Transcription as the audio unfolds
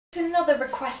This is another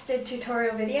requested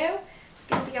tutorial video. It's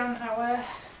going to be on our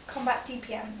combat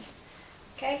DPMs.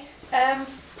 Okay,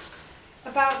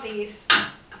 about these.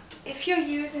 If you're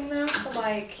using them for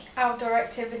like outdoor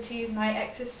activities, night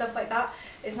exits, stuff like that,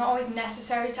 it's not always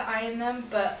necessary to iron them,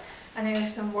 but I know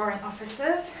some warrant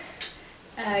officers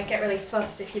get really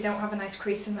fussed if you don't have a nice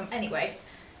crease in them anyway.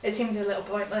 It seems a little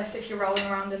pointless if you're rolling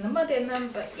around in the mud in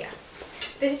them, but yeah.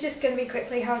 This is just going to be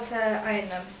quickly how to iron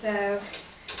them. So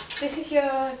this is your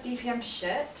DPM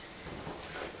shirt,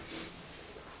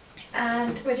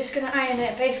 and we're just going to iron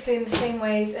it basically in the same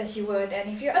ways as you would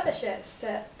any of your other shirts,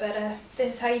 but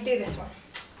this is how you do this one.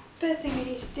 First thing you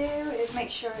need to do is make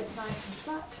sure it's nice and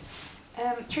flat.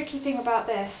 Tricky thing about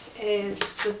this is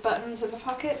the buttons and the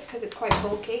pockets, because it's quite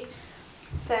bulky.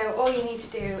 So all you need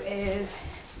to do is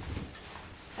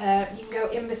you can go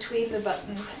in between the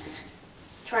buttons,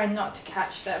 try not to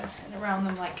catch them, and around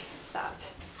them like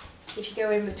that. If you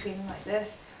go in between them like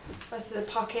this, rest of the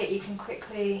pocket you can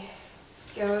quickly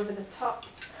go over the top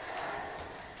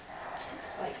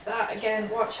like that. Again,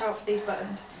 watch out for these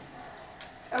buttons.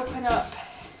 Open up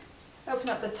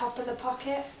the top of the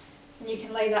pocket, and you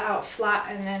can lay that out flat,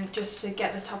 and then just to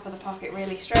get the top of the pocket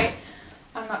really straight.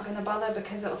 I'm not going to bother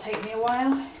because it'll take me a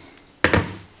while.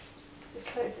 Just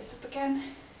close this up again.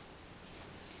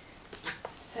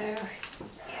 So yeah,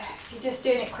 if you're just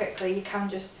doing it quickly, you can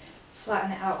just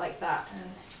flatten it out like that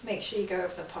and make sure you go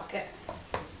over the pocket.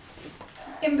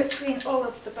 In between all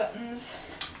of the buttons,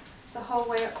 the whole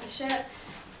way up the shirt,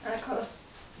 and of course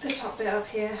the top bit up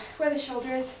here where the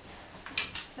shoulder is,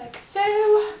 like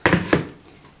so.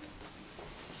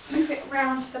 Move it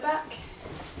round to the back.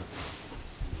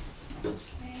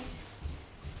 Okay.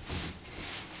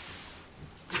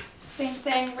 Same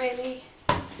thing really.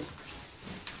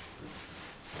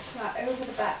 Flat over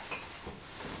the back.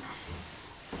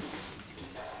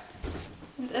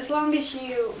 And as long as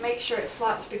you make sure it's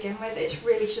flat to begin with, it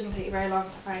really shouldn't take you very long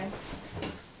to iron.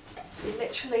 You're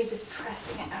literally just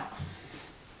pressing it out.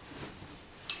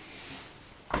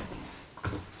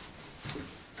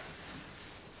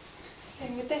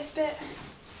 Same with this bit.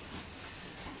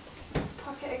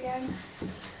 Pocket again.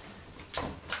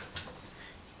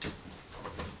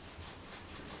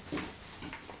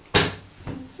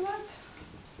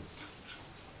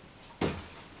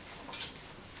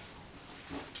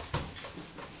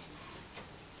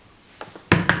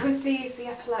 With these, the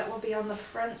epaulette will be on the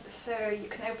front, so you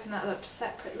can open that up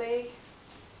separately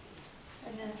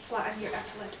and then flatten your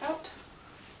epaulette out.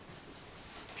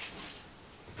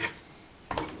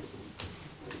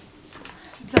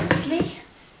 The sleeve.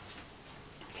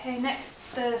 Okay, next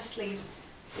the sleeves.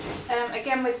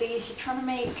 Again with these, you're trying to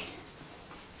make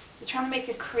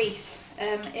a crease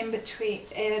in between,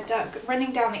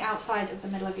 running down the outside of the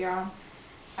middle of your arm.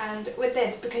 And with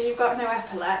this, because you've got no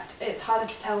epaulette, it's harder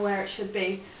to tell where it should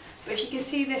be. But if you can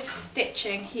see this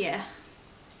stitching here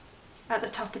at the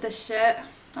top of the shirt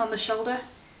on the shoulder,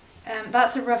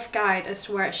 that's a rough guide as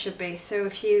to where it should be. So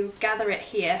if you gather it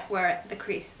here, where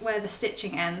the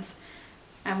stitching ends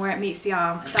and where it meets the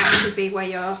arm, that should be where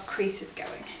your crease is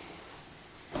going.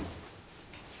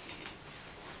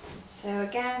 So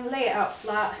again, lay it out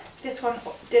flat. This one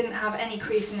didn't have any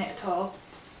crease in it at all.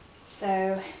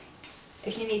 So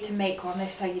if you need to make one,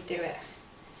 this is how you do it.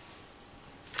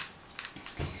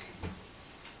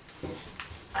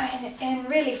 Iron it in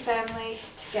really firmly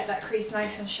to get that crease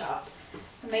nice and sharp.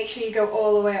 And make sure you go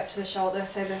all the way up to the shoulder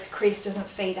so the crease doesn't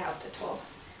fade out at all.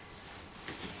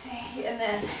 Okay, and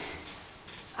then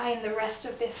iron the rest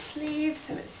of this sleeve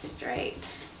so it's straight.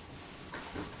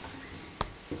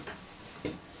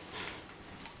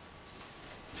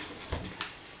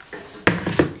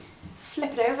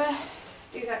 Flip it over.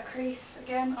 Do that crease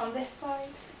again on this side.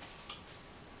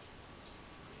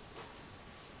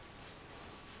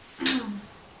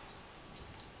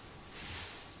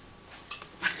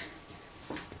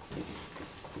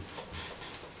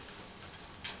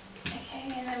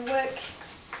 Okay, and then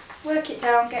work it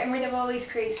down, getting rid of all these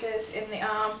creases in the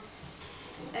arm,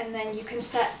 and then you can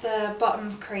set the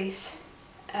bottom crease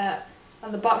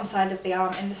on the bottom side of the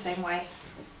arm in the same way.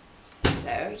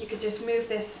 So you could just move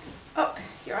this up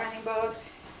your ironing board,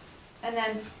 and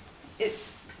then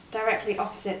it's directly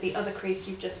opposite the other crease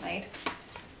you've just made.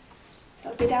 So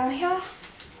it'll be down here.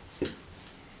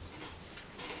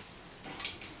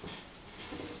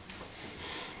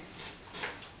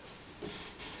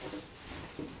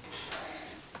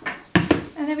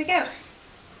 And there we go.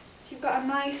 So you've got a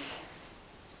nice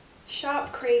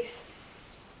sharp crease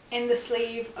in the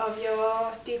sleeve of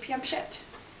your DPM shirt.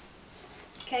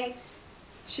 Okay.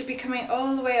 Should be coming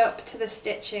all the way up to the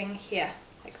stitching here,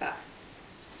 like that.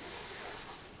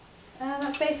 And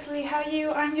that's basically how you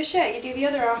iron your shirt. You do the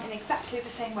other arm in exactly the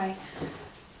same way.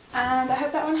 And I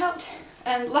hope that one helped.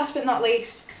 And last but not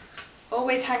least,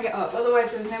 always hang it up,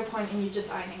 otherwise there's no point in you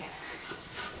just ironing it.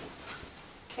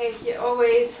 Okay, you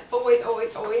always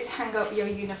hang up your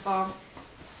uniform.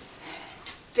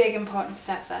 Big important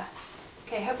step there.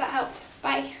 Okay, hope that helped.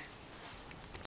 Bye.